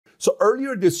So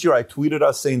earlier this year, I tweeted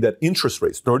us saying that interest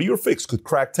rates, 30-year fixed, could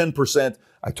crack 10%.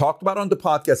 I talked about it on the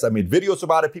podcast. I made videos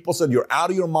about it. People said, you're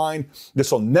out of your mind.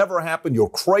 This will never happen. You're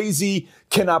crazy.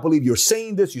 Cannot believe you're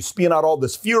saying this. You're spewing out all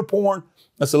this fear porn.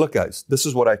 I said, look, guys, this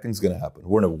is what I think is going to happen.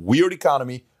 We're in a weird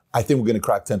economy. I think we're going to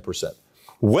crack 10%.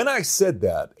 When I said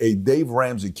that, a Dave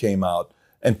Ramsey came out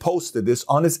and posted this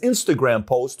on his Instagram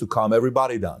post to calm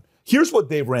everybody down. Here's what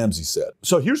Dave Ramsey said.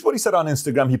 So here's what he said on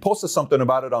Instagram. He posted something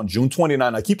about it on June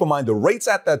 29. Now, keep in mind, the rates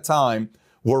at that time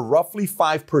were roughly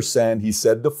 5%. He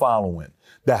said the following: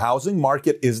 the housing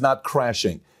market is not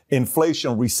crashing.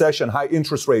 Inflation, recession, high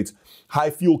interest rates, high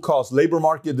fuel costs, labor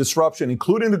market disruption,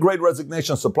 including the Great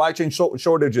Resignation, supply chain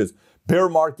shortages, bear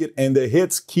market, and the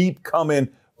hits keep coming.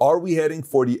 Are we heading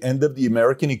for the end of the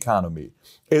American economy?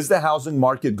 Is the housing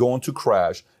market going to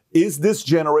crash? Is this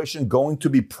generation going to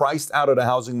be priced out of the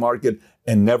housing market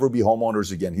and never be homeowners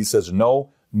again? He says,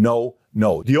 no, no,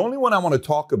 no. The only one I want to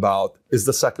talk about is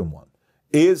the second one.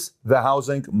 Is the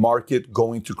housing market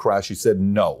going to crash? He said,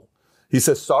 no. He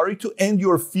says, sorry to end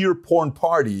your fear porn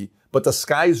party, but the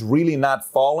sky is really not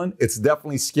falling. It's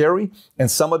definitely scary.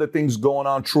 And some of the things going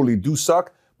on truly do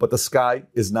suck, but the sky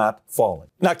is not falling.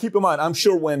 Now, keep in mind, I'm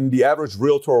sure when the average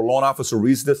realtor or loan officer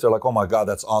reads this, they're like, oh my God,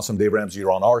 that's awesome. Dave Ramsey,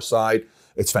 you're on our side.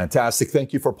 It's fantastic.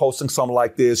 Thank you for posting something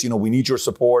like this. We need your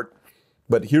support.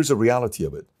 But here's the reality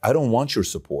of it. I don't want your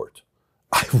support.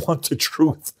 I want the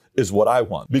truth is what I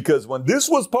want. Because when this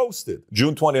was posted,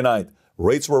 June 29th,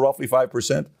 rates were roughly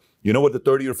 5%. You know what the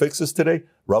 30-year fix is today?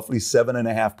 Roughly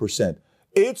 7.5%.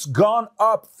 It's gone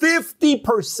up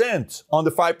 50% on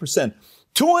the 5%.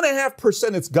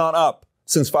 2.5% it's gone up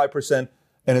since 5%.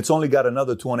 And it's only got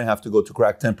another 2.5 to go to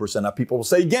crack 10%. Now people will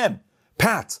say again,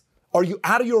 Pat, are you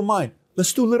out of your mind?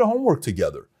 Let's do a little homework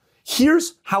together.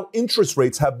 Here's how interest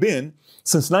rates have been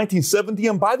since 1970.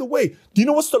 And by the way, do you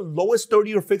know what's the lowest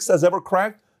 30-year fix that's ever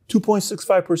cracked?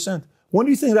 2.65%. When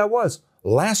do you think that was?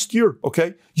 Last year,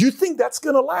 okay? You think that's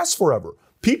going to last forever?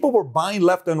 People were buying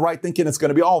left and right thinking it's going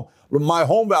to be, oh, my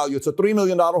home value, it's a $3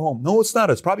 million home. No, it's not.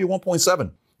 It's probably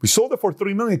 1.7. We sold it for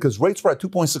 $3 million because rates were at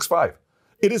 2.65.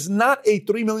 It is not a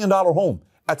 $3 million home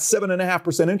at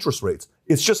 7.5% interest rates.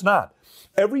 It's just not.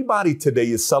 Everybody today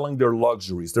is selling their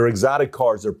luxuries, their exotic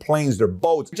cars, their planes, their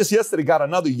boats. Just yesterday got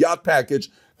another yacht package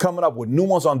coming up with new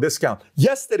ones on discount.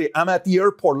 Yesterday, I'm at the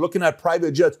airport looking at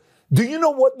private jets. Do you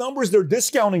know what numbers they're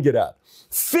discounting it at?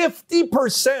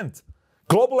 50%.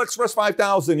 Global Express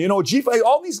 5000, G5,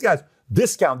 all these guys.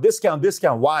 Discount.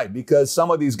 Why? Because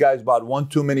some of these guys bought one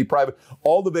too many private.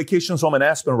 All the vacations home in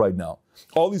Aspen right now.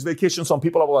 All these vacations home,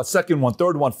 people have a second one,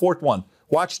 third one, fourth one.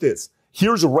 Watch this.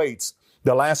 Here's rates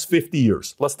the last 50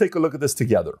 years. Let's take a look at this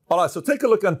together. All right, so take a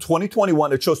look on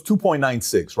 2021. It shows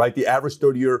 2.96, right? The average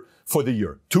 30-year for the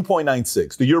year,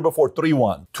 2.96. The year before,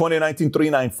 3.1. 2019,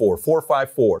 3.94,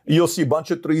 4.54. You'll see a bunch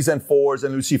of 3s and 4s,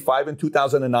 and you see 5 in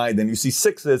 2009. Then you see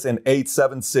 6s and 8,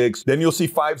 7, 6. Then you'll see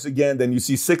 5s again. Then you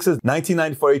see 6s,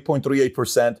 1994,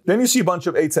 8.38%. Then you see a bunch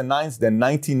of 8s and 9s. Then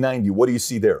 1990, what do you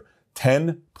see there?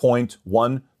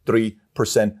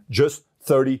 10.13%. Just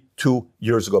 32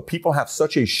 years ago. People have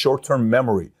such a short-term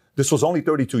memory. This was only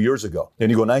 32 years ago.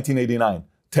 Then you go 1989,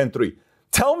 10.3.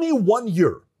 Tell me one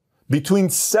year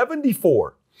between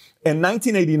 74 and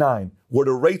 1989 where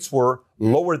the rates were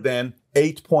lower than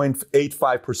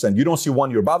 8.85%. You don't see one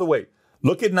year. By the way,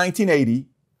 look at 1980,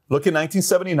 look at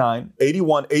 1979,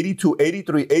 81, 82,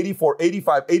 83, 84,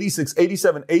 85, 86,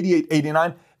 87, 88,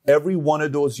 89. Every one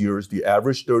of those years, the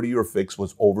average 30-year fix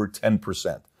was over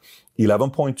 10%.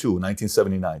 11.2,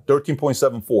 1979,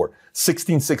 13.74,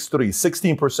 16.63,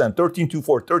 16%,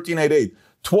 13.24, 13.88,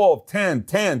 12, 10,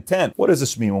 10, 10. What does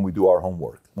this mean when we do our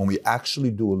homework? When we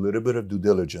actually do a little bit of due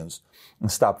diligence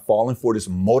and stop falling for this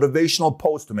motivational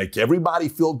post to make everybody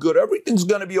feel good, everything's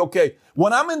going to be okay.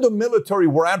 When I'm in the military,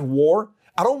 we're at war.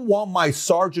 I don't want my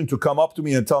sergeant to come up to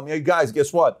me and tell me, hey, guys,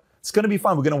 guess what? It's going to be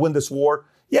fine. We're going to win this war.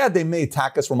 Yeah, they may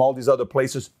attack us from all these other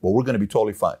places, but we're going to be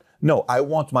totally fine. No, I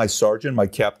want my sergeant, my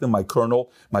captain, my colonel,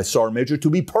 my sergeant major to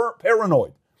be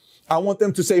paranoid. I want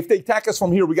them to say, if they attack us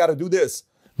from here, we got to do this.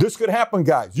 This could happen,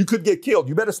 guys. You could get killed.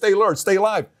 You better stay alert, stay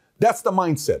alive. That's the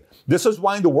mindset. This is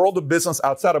why in the world of business,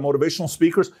 outside of motivational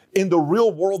speakers, in the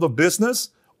real world of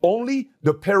business, only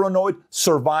the paranoid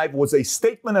survive was a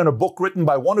statement in a book written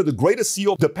by one of the greatest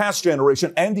CEOs of the past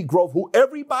generation, Andy Grove, who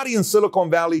everybody in Silicon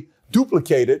Valley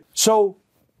duplicated. So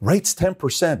rates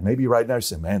 10%. Maybe right now you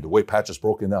say, man, the way Pat just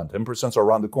broke it down, 10% are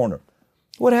around the corner.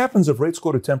 What happens if rates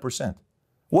go to 10%?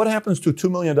 What happens to $2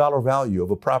 million value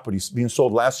of a property being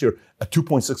sold last year at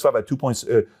 2.65, at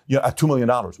 $2 million?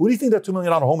 What do you think that $2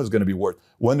 million home is going to be worth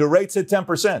when the rates hit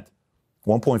 10%?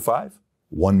 1.5?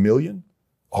 1 million?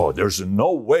 Oh, there's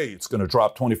no way it's going to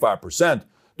drop 25%.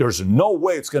 There's no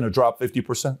way it's going to drop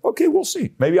 50%. Okay, we'll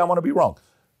see. Maybe I'm going to be wrong.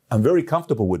 I'm very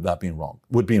comfortable with not being wrong,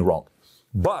 with being wrong.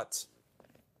 But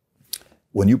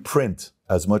when you print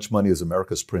as much money as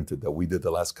America's printed that we did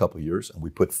the last couple of years, and we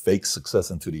put fake success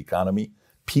into the economy,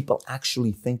 people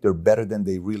actually think they're better than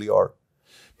they really are.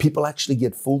 People actually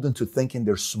get fooled into thinking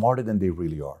they're smarter than they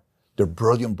really are. They're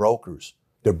brilliant brokers.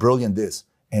 They're brilliant this.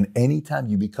 And anytime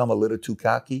you become a little too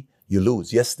cocky, you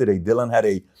lose. Yesterday, Dylan had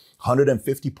a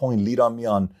 150-point lead on me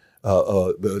on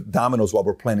the dominoes while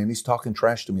we're playing, and he's talking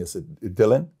trash to me. I said,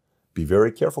 Dylan, be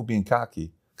very careful being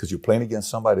cocky because you're playing against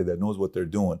somebody that knows what they're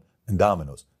doing in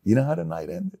dominoes. You know how the night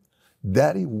ended?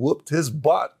 Daddy whooped his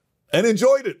butt and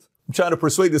enjoyed it. I'm trying to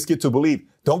persuade this kid to believe,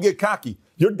 don't get cocky.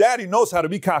 Your daddy knows how to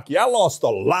be cocky. I lost a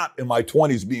lot in my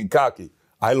 20s being cocky.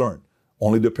 I learned.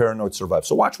 Only the paranoid survive.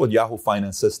 So watch what Yahoo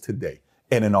Finance says today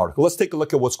in an article. Let's take a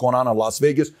look at what's going on in Las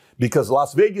Vegas, because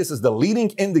Las Vegas is the leading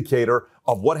indicator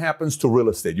of what happens to real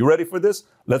estate. You ready for this?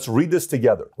 Let's read this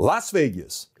together. Las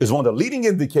Vegas is one of the leading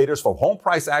indicators for home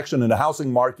price action in the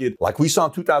housing market, like we saw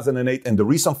in 2008 and the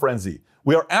recent frenzy.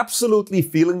 We are absolutely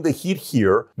feeling the heat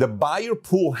here. The buyer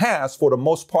pool has, for the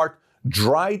most part,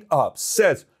 dried up,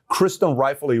 says Kristen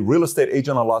Rifle, a real estate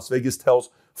agent in Las Vegas, tells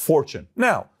Fortune.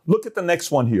 Now, look at the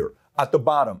next one here at the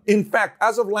bottom. In fact,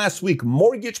 as of last week,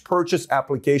 mortgage purchase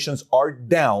applications are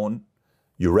down,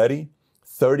 you ready?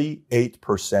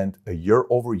 38% a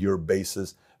year-over-year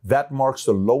basis. That marks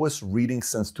the lowest reading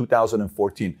since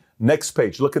 2014. Next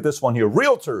page, look at this one here.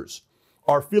 Realtors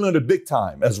are feeling it big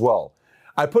time as well.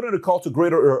 I put in a call to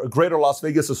Greater Las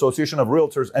Vegas Association of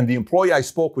Realtors, and the employee I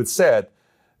spoke with said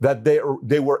that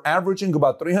they were averaging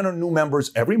about 300 new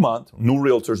members every month, new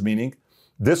realtors meaning.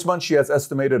 This month she has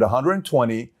estimated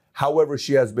 120. However,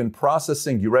 she has been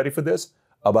processing, you ready for this?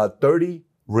 About 30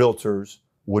 realtors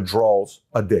withdrawals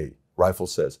a day, Rifle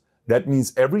says. That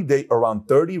means every day around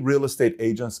 30 real estate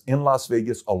agents in Las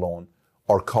Vegas alone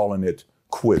are calling it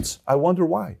quits. I wonder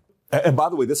why. And by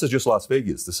the way, this is just Las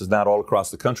Vegas. This is not all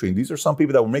across the country. And these are some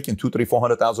people that were making $200,000,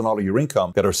 $300,000, $400,000 a year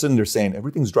income that are sitting there saying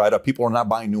everything's dried up. People are not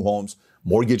buying new homes.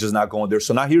 Mortgage is not going there.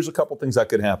 So now here's a couple things that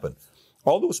could happen.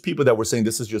 All those people that were saying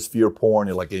this is just fear porn,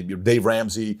 you're like, you're Dave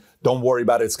Ramsey, don't worry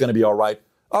about it, it's going to be all right.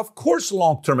 Of course,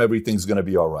 long-term, everything's going to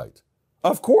be all right.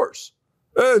 Of course.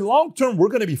 Long-term, we're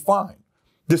going to be fine.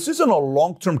 This isn't a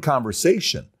long-term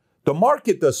conversation. The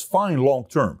market does fine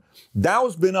long-term.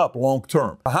 Dow's been up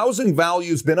long-term. Housing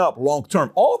value's been up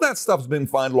long-term. All that stuff's been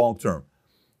fine long-term.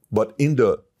 But in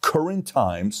the current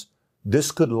times,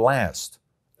 this could last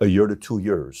a year to 2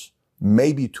 years.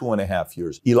 Maybe 2.5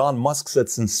 years. Elon Musk said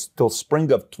since till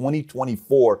spring of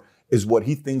 2024 is what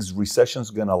he thinks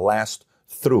recession's gonna last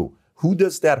through. Who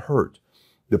does that hurt?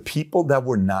 The people that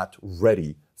were not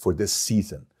ready for this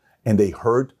season, and they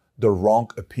heard the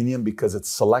wrong opinion because it's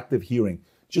selective hearing.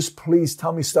 Just please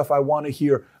tell me stuff I want to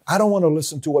hear. I don't want to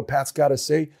listen to what Pat's got to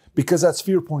say because that's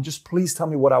fear porn. Just please tell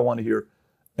me what I want to hear.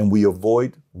 And we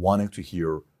avoid wanting to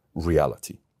hear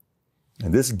reality.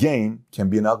 And this game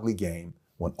can be an ugly game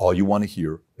when all you want to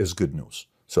hear is good news.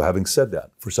 So having said that,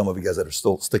 for some of you guys that are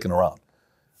still sticking around,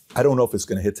 I don't know if it's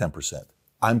going to hit 10%.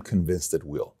 I'm convinced it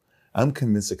will. I'm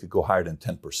convinced it could go higher than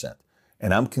 10%.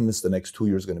 And I'm convinced the next 2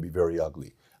 years are going to be very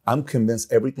ugly. I'm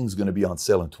convinced everything's going to be on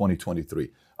sale in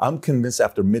 2023. I'm convinced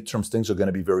after midterms, things are going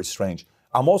to be very strange.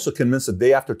 I'm also convinced the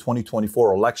day after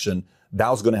 2024 election,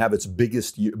 Dow's going to have its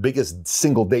biggest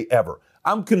single day ever.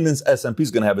 I'm convinced S&P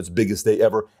is going to have its biggest day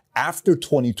ever after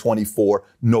 2024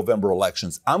 November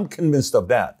elections. I'm convinced of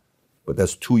that. But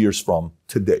that's 2 years from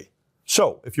today.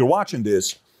 So if you're watching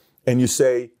this and you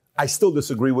say, I still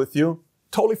disagree with you,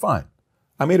 totally fine.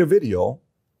 I made a video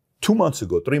 2 months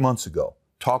ago, 3 months ago,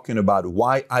 talking about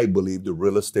why I believe the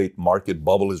real estate market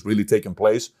bubble is really taking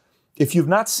place. If you've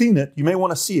not seen it, you may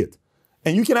want to see it.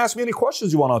 And you can ask me any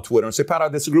questions you want on Twitter and say, Pat, I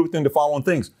disagree with you in the following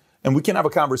things. And we can have a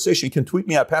conversation. You can tweet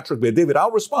me at Patrick David. I'll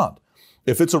respond.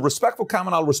 If it's a respectful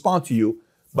comment, I'll respond to you.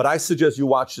 But I suggest you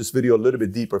watch this video a little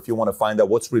bit deeper if you want to find out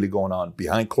what's really going on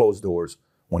behind closed doors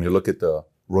when you look at the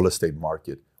real estate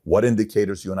market, what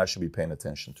indicators you and I should be paying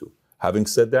attention to. Having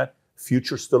said that,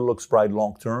 future still looks bright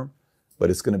long term, but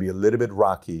it's going to be a little bit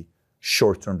rocky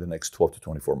short term the next 12 to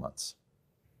 24 months.